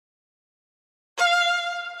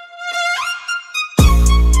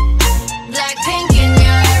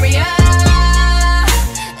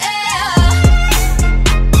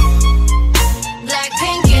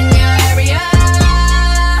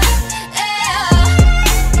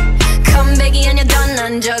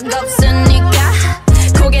본 적 없으니까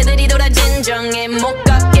고개들이 돌아 진정해 못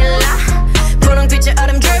걷길라 분홍빛의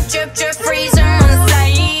얼음 drip drip drip freezing on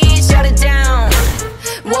side shut it down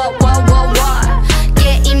what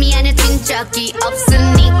yeah 이미 안에 뛴 적이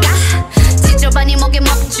없으니까 지저분이 목에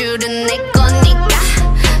먹줄은 내 거니까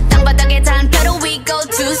땅바닥에 단표로 we go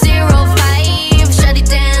 205 shut it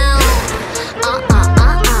down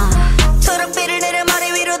초록빛을 내려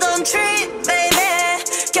머리 위로 don't trip baby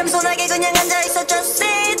겸손하게 그냥 앉아있어 just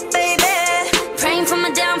sit baby praying for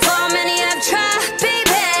my downfall many have tried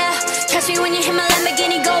baby catch me when you hit my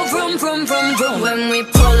Lamborghini go vroom vroom vroom vroom when we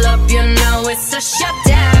pull up you know it's a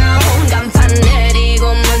shutdown 간판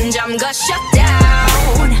내리고 문 잠궈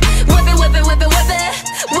shutdown whip it whip it whip it whip it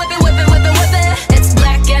whip it whip it whip it whip it it's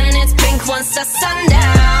black and it's pink once the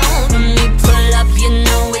sundown when we pull up you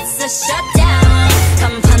know it's a shutdown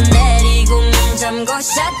간판 내리고 문 잠궈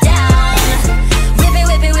shutdown whip it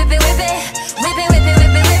whip it whip it whip it whip it whip it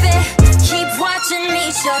whip it whip it keep watching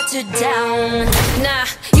me shut it down nah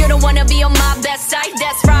you don't wanna be on my best side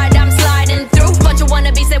that's right I'm sliding through bunch of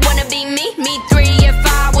wannabes that wanna be me me three if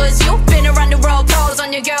I was you been around the world pose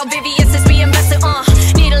on your girl VVS is being invested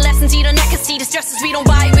need a lesson see the neck and see the stresses we don't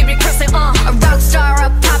buy we regress it a rock star a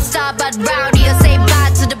pop star but rowdy I say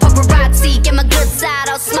bye to the paparazzi get my good side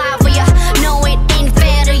I'll smile for ya no it ain't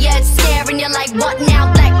fair to ya it's staring you like what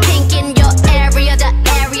now Blackpink in your area the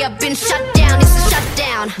area been shut down it's a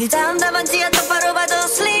shutdown 네 다음 답안지가 똑바로 봐도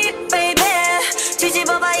sleep baby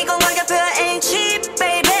뒤집어봐 이건 가격표야 ain't cheap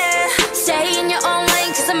baby stay in your own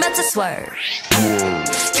lane cause I'm about to swerve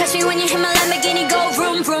catch me when you hit my Lamborghini go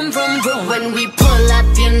vroom vroom vroom vroom when we pull up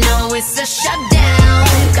you know it's a shutdown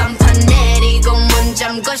간판 내리고 문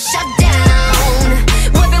잠궈 shutdown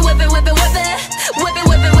whip it whip it whip it whip it whip it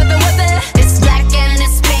whip it whip it whip it it's black and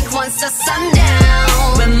it's pink once the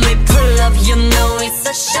sundown when we pull up you know it's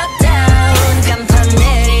a shutdown 간판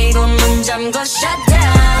내리고 문 잠궈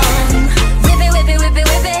shutdown whip it whip it whip it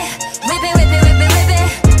whip it whip it whip it whip it whip it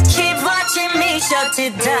keep watching me shut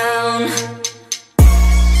it down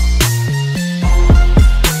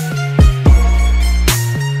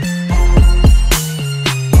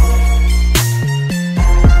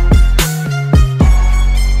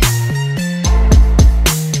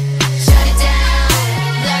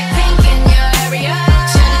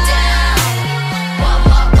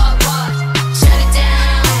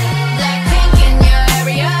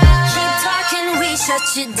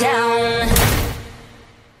shut you down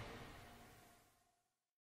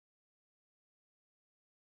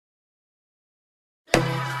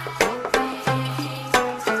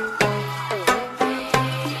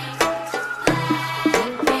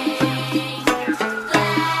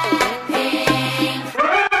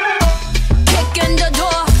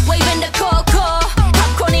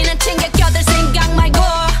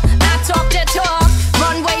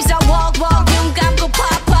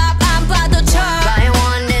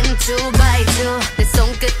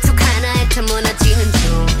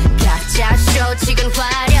지금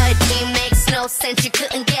화려해 it makes no sense you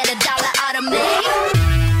couldn't get a dollar out of me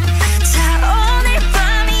자 오늘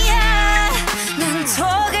밤이야 난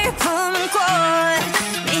독을 품은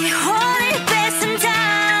꽃네 혼을 뺏은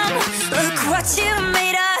다음 Look what you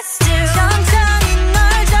made us do 천천히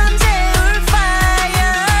널 잠재울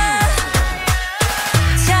fire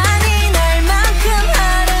잔인할만큼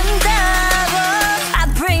아름다워 I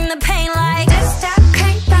bring the pain like this that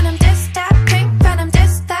pink venom this that pink venom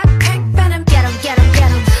this that pink venom get 'em get 'em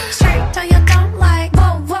get 'em straight till you don't like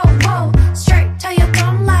whoa whoa whoa straight till you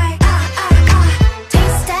don't like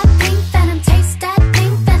taste that pink venom taste that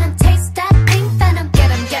pink venom taste that pink venom get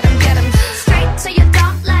 'em get 'em get 'em straight till you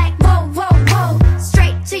don't like whoa whoa whoa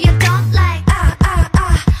straight till you don't like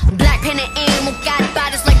Blackpink and aim got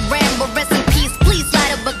bodies like Rambo rest in peace please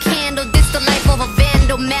light up a candle this the life of a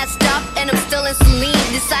vandal messed up and I'm still in saline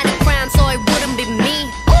deciding crime so it wouldn't be me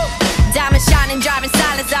diamond shining driving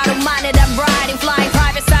silence I don't mind it I'm riding flying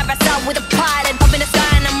private side by side with a pilot up in the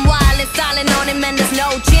sky and I'm wild and silent on him and there's no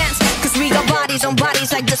chance cause we got bodies on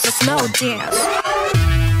bodies like this a slow dance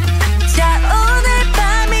자 오늘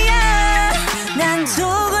밤이야 난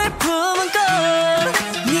독을 품은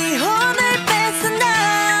꽃네 혼을 뺏은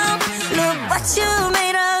다음 Look what you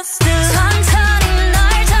made us do 천천히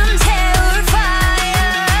널 잠재울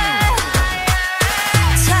fire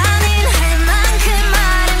잔인할만큼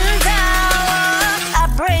아름다워 I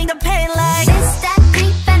bring the pain like this that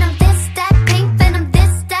pink venom this that pink venom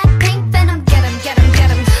this that pink venom get 'em get 'em get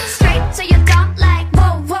 'em straight till you don't like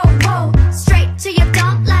whoa whoa whoa straight till you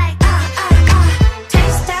don't like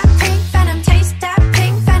taste that pink venom taste that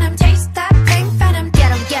pink venom taste that pink venom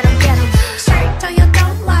get 'em get 'em get 'em straight till you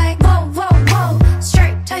don't like whoa whoa whoa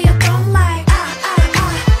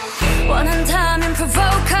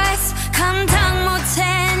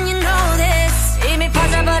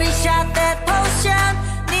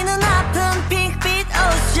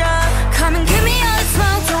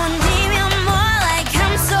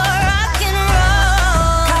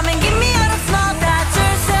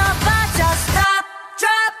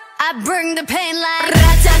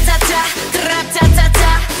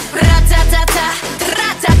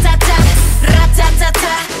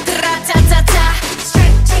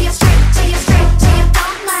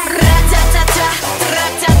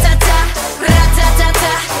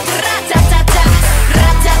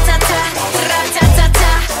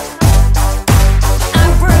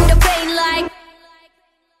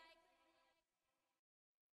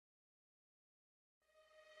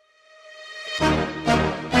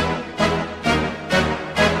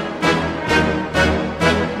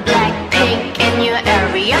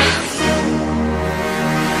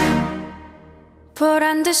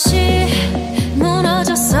보란 듯이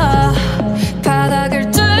무너졌어.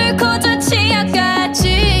 바닥을 뚫고 저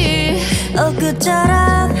치아까지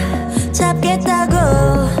엊그처럼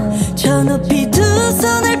잡겠다고 저 높이 두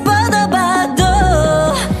손을 뻗어봐도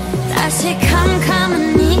다시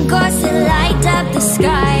캄캄한 이곳에 light up the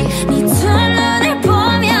sky. 네 두 눈을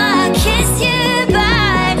보며 I kiss you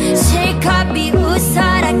bye. 실컷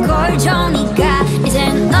비웃어라 꼴 좋으니까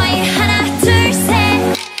이젠 너희 하나 둘 셋.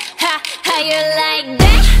 How you like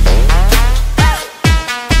that?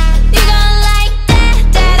 You gon' like that?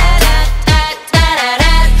 Da da da da da da da.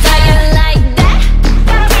 How you like that?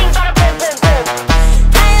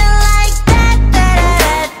 How you like that? Da da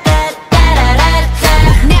da da da da da.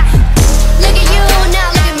 Now look at you, now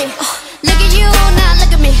look at me. Look at you, now look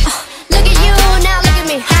at me. Look at you, now look at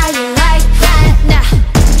me. How you like that? Now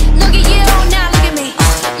look at you, now look at me.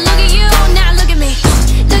 Look at you, now look at me.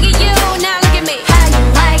 Look at you, now look at me. How you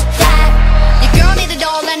like that? Your girl need it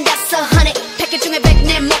all and that's 100. 패킷 중에 100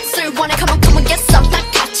 내 몫을 원해. Come on, get some. 난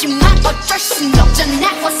같지만 어쩔 순 없잖아.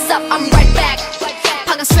 What's up? I'm right back.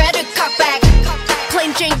 방금 sweater cock back.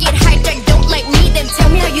 Plain Jane get hijacked. Don't like me, then tell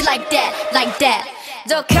me how you like that. Like that.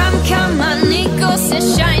 더 캄캄한 이곳에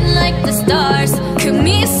shine like the stars. 그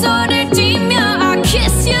미소를 띠며 I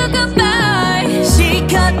kiss you goodbye.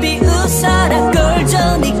 실컷 비웃어라 꼴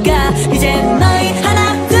좋으니까 이제 너희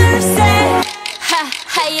하나 둘 셋.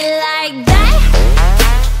 How you like that?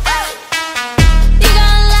 You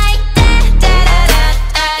gon' like that? Da da da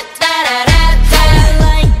da da da da. How you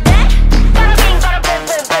like that?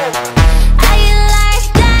 How you like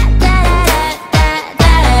that? Da da da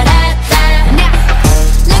da da da. Now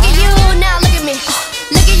look at you, now look at me.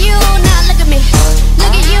 Look at you, now look at me.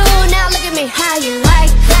 Look at you, now look at me. How you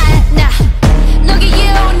like that? Now look at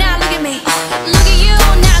you, now look at me. Look at you,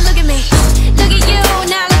 now look at me. Look at you,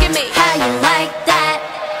 now look at me. How you like that?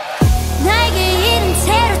 나에게 이른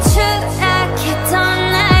채로 추락했던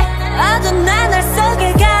날 어두운 하늘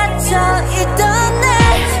속에 갇혀 있던 날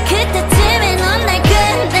그때쯤에 넌 날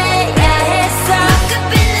끝내야 했어. Look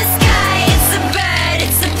up in the sky, it's a bird,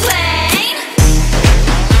 it's a plane.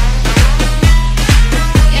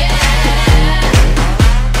 Yeah.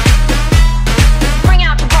 Bring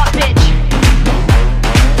out the boss, bitch.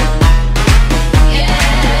 Yeah.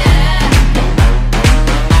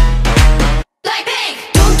 Blackpink.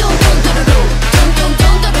 Dum dum dum dum dum dum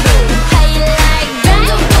dum dum dum. How you like that?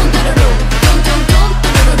 Dum dum dum dum dum dum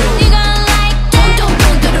dum dum. You gon' like that? Dum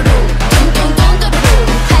dum dum dum dum dum dum dum.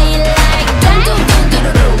 How you like that? Dum dum dum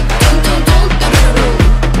dum dum dum dum dum.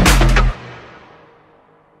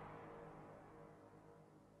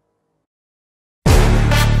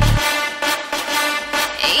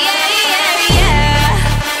 Yeah, yeah, yeah.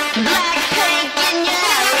 Blackpink in your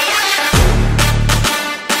area.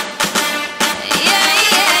 Yeah,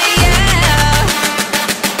 yeah, yeah.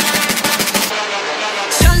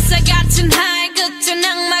 천사 같은 하이 끝은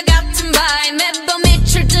악마 같은 바이 매번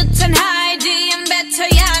미칠 듯한 하이 뒤엔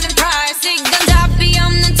뱉어야 하는 price 이건 답이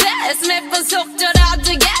없는 test 매번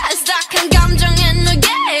속더라도 yes 딱한 감정에 누게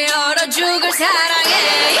얼어 죽을 사랑해.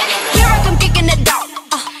 Here I come kicking it out.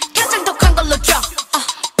 가장 독한 걸로 drop.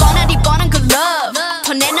 뻔하디 뻔한 그 love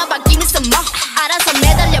더 내놔봐기는 써머 알아서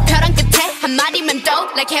매달려 벼랑 끝에 한마디면 또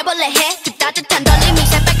like 해볼래 해. 그 따뜻한 떨림이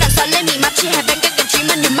새빨간 설렘이 마치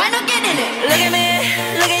해변가까지만 You might not get in it. Look at me,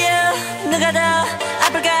 look at you. 누가 더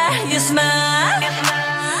아플까? You smile.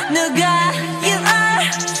 누가 you are.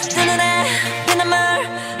 두 눈에 피눈물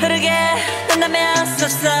흐르게 된다면 so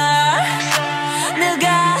sorry.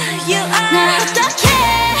 누가 you are. 나 어떡해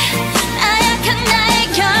나약한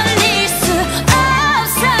나에 견딜 수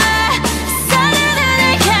없어. 서로를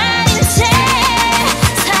가린 채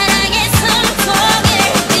사랑의 숨통을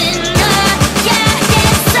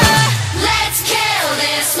끊어야겠어. Let's kill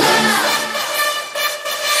this love.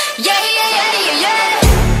 Yeah, yeah, yeah, yeah, yeah.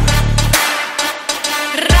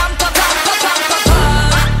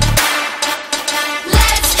 Ram-pa-pam-pa-pam-pa-pam.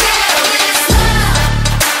 Let's kill this love.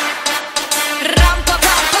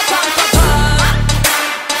 Ram-pa-pam-pa-pam-pa-pam.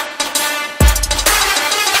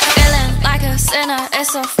 Feeling like a sinner,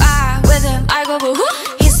 it's so far with him. I go boo-hoo.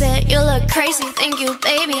 He said you look crazy, thank you,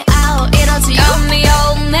 baby. I'll eat all to you. Got me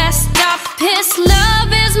all messed up. His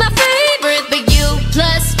love is my favorite, but you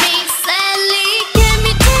plus me sadly can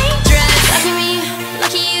be dangerous. Lucky me,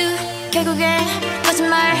 lucky you. 결국엔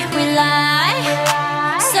거짓말 we lie.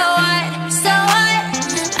 So what, so what.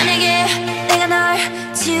 만약에 내가 널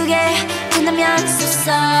지우게 된다면 so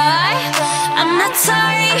sorry. I'm not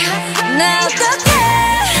sorry. 나 어떡해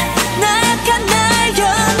나약한 날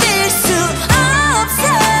견딜 수 없어.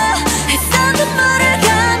 했던 눈물을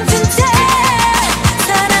감춘 채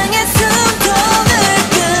사랑의 숨통을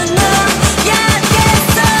끊어. Yeah, yeah.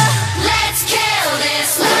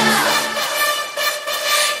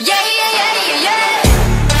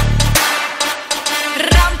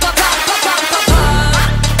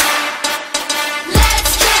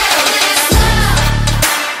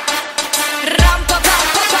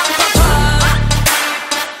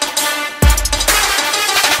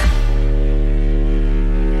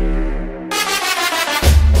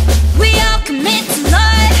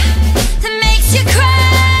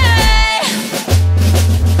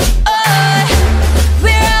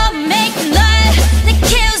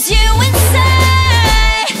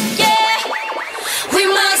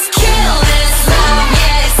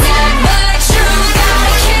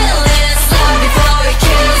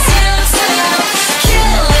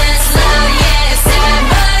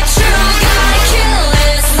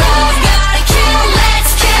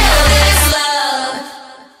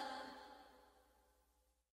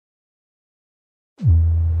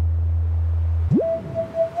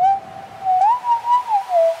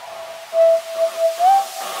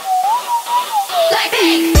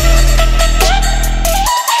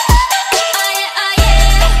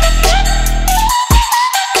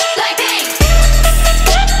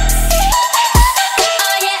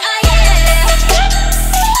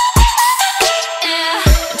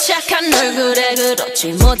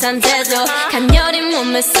 듯한 태도 간녀린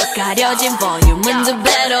몸에 쏙 가려진 볼륨은 두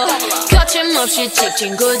배로 거침없이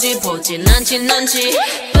찍힌 굳이 보진 않지 넌지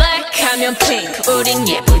Black 하면 pink 우린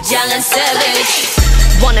예쁘장한 savage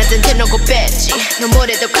원하던 대놓고 뺐지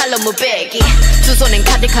눈물에도 칼로 무배기 두 손엔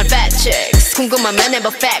가득한 fat checks 궁금하면 해봐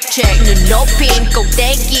fact check 눈 높인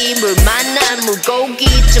꼭대기 물 만난 물고기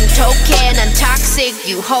좀 톡해 난 toxic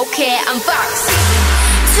유혹해 I'm foxy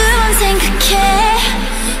두 번 생각해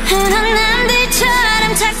흔한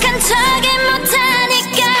남들처럼 착한 척이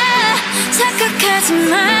못하니까 착각하지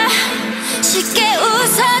마 쉽게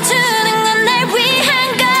웃어주는 건 날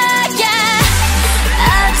위한 거야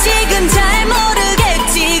아직은 잘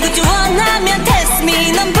모르겠지 그저 원하면 test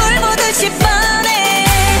me 넌 불 보듯이 뻔해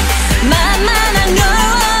만만한 걸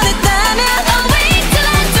원했다면 Oh wait till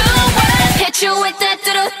I do it Hit you with that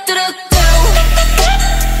뚜루뚜루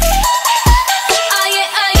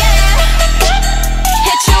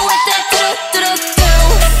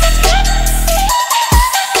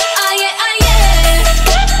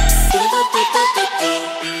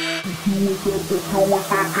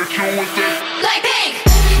Blackpink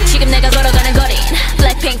지금 내가 걸어가는 거린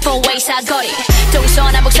Blackpink 4-way 사거리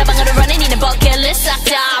동서남북 사방으로 running 이는 버킷리스트 싹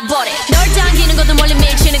다 버려 널 당기는 것도 멀리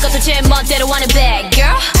밀치는 것도 제 멋대로 하는 bad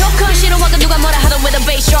girl 조금 싫어하고 누가 뭐라 하던 with a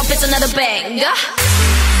bass drop it's another banger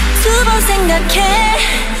두 번 생각해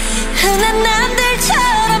흔한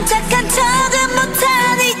남들처럼 착한 척은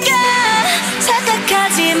못하니까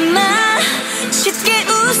착각하지 마 쉽게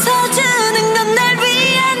웃어주는 건 날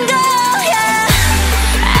위한 거야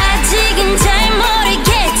아직은 잘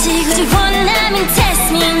모르겠지 그저 원하면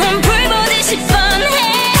test me 넌 불 보듯이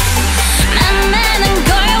뻔해 만만한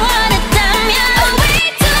걸 원했다면 Oh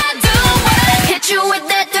wait till I do it Hit you with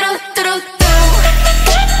that 뚜루뚜루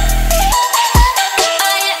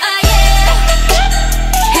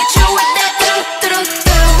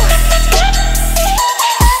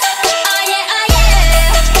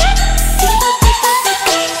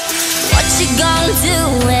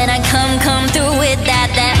Come through with that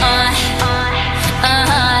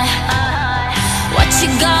What you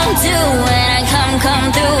gon' do when I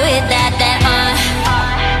come through with that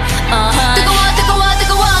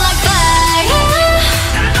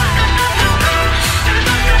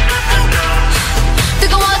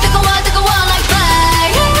뜨거워 like fire 뜨거워 like fire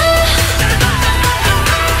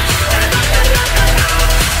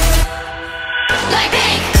Like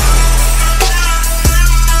pink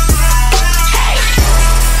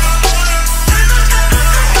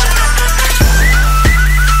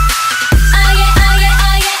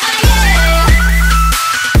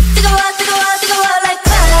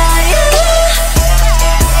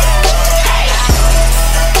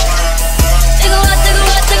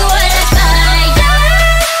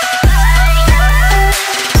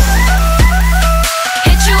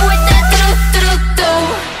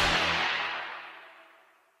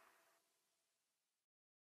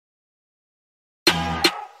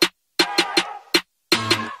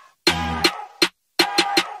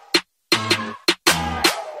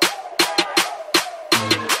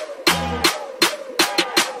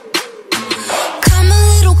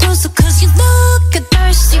Cause you look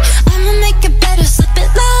thirsty I'ma make it better, slip it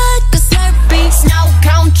like a Slurpee Snow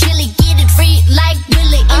cone chili, get it free like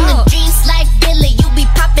Willy In the jeans like Billy, you be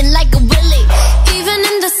popping like a willy Even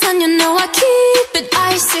in the sun, you know I keep it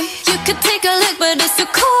icy You could take a lick, but it's too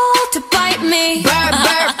cold to bite me Bird,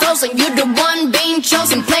 frozen, you the one being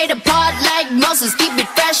chosen Play the part like Moses, keep it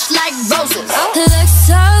fresh like roses Looks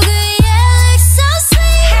so good, yeah, looks so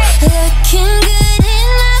sweet Looking good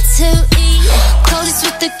enough to eat Clothes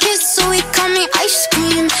with the kiss, so he call me ice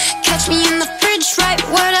cream Catch me in the fridge, right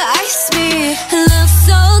where the ice be Looks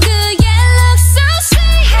so good, yeah, looks so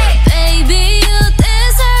sweet Baby, you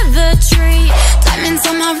deserve a treat Diamonds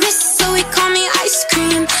on my wrist, so he call me ice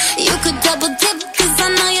cream You could double dip, cause I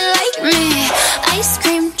know you like me Ice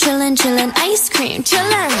cream, chillin', chillin', ice cream,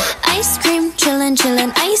 chillin' Ice cream, chillin',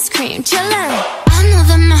 chillin', ice cream, chillin' I know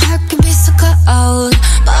that my heart can be so cold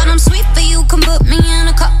But I'm sweet for you, come put me in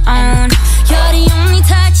a cone You're the only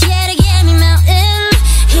touch, yeah, to get me melting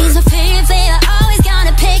He's my favorite, always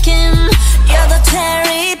gonna pick him You're the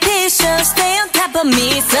cherry piece, stay on top of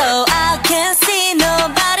me So I can't see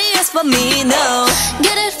nobody else but me, no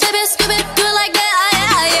Get it, flip it, scoop it, do it like that,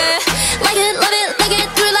 yeah, yeah Like it, love it, like it,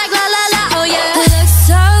 do it like la la la, oh yeah Looks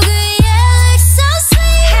so good, yeah, looks so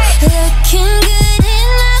sweet Looking good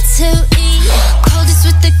enough to eat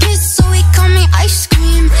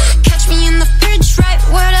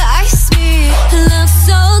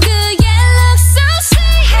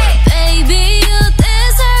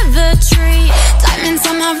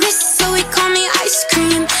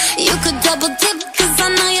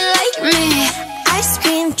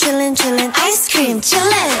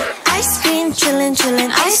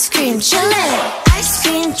chillin'. Ice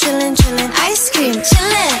cream, chillin', chillin'. Ice cream,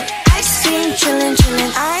 chillin'. Ice cream, chillin',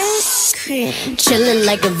 chillin'. Ice cream. Chillin'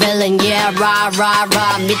 like a villain, yeah, rah, rah,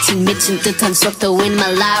 rah. 미친 듯한 속도 in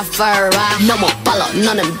my life, alright. 너무 빨라,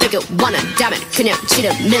 너는 되게 원한 다면 그냥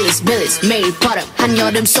치름, millies, 매일 버릇.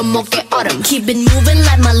 한여름 손목에 얼음. Keep it moving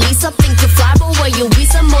like my Lisa. Think you fly, but where you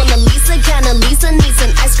visa? Mona Lisa, kinda Lisa needs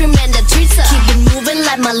an ice cream and a treat. Keep it moving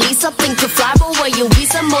like my Lisa. Think you fly, but where you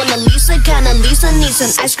visa? Mona Lisa, kinda Lisa needs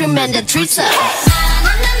an ice cream and a treat.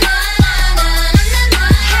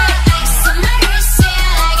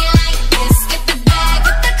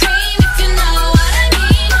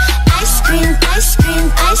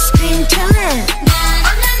 Ice cream, chillin'.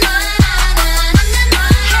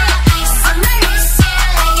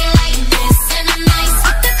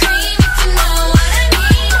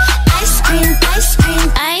 Ice cream, ice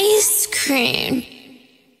cream, ice cream.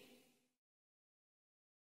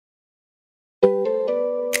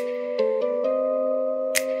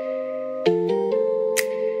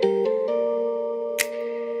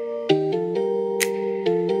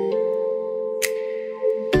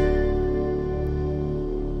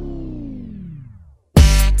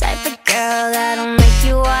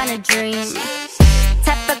 Dream.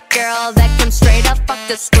 Type of girl that comes straight up off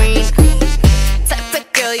the screen. Type of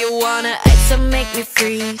girl you wanna ice and make me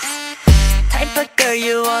freeze. Type of girl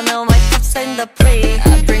you wanna wipe up in the plate.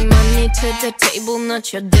 I bring money to the table,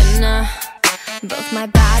 not your dinner. Both my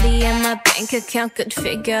body and my bank account could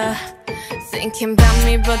figure. Thinking about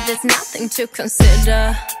me, but there's nothing to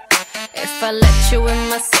consider. If I let you in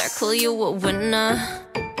my circle, you a winner.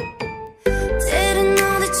 Didn't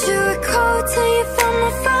know that you were cold till you found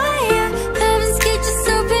my fire. Heaven's gate just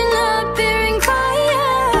open up, hearing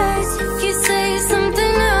quiet. If you say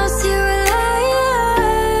something else, you're a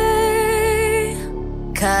liar.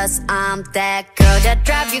 Cause I'm that girl that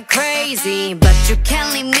drive you crazy, but you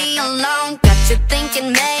can't leave me alone. Got you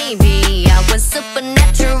thinking maybe I was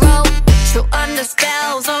supernatural. Put you under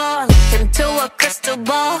spells or look into a crystal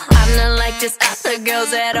ball. I'm not like these other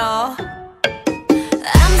girls at all.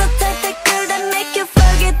 I'm the type of girl that make you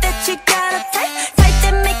forget that you got a type. Type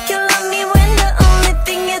that make you love me when the only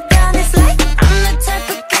thing you done is like. I'm the type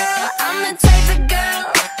of girl, I'm the type of girl.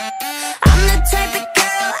 I'm the type of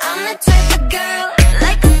girl, I'm the type of girl.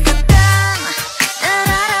 Like da-da-da,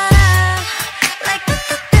 da-da-da-da. Like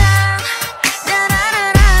da-da-da,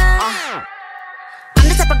 da-da-da-da. I'm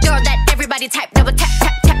the type of girl that everybody type, double tap,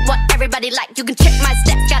 tap, tap, what everybody like. You can check my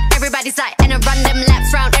steps, got everybody's eye, and I run them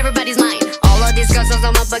laps round everybody's mind. All of these girls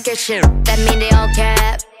on my bucket shit, that mean they all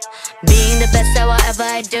cap. Being the best at whatever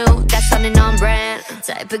I do, that's something on brand.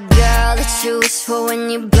 Type of girl that you wish for when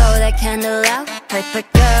you blow that candle out. Type of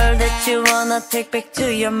girl that you wanna take back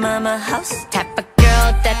to your mama house. Type of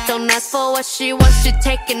girl that don't ask for what she wants, she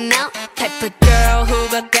taking out. Type of girl who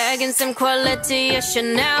got bag and some quality of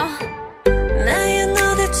Chanel. Now you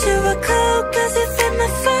know that you were cold, cause you fed my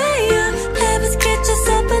fire. Heaven's gate just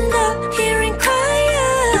opened up, hearing quiet.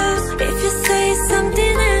 If you say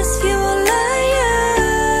something else, you a liar.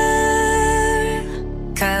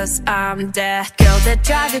 Cause I'm that girl that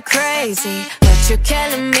drive you crazy, but you're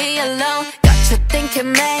killing me alone. Got you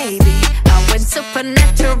thinking maybe I went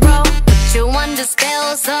supernatural. Put you under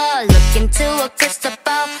spells or look into a crystal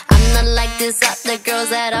ball. I'm not like these other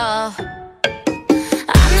girls at all.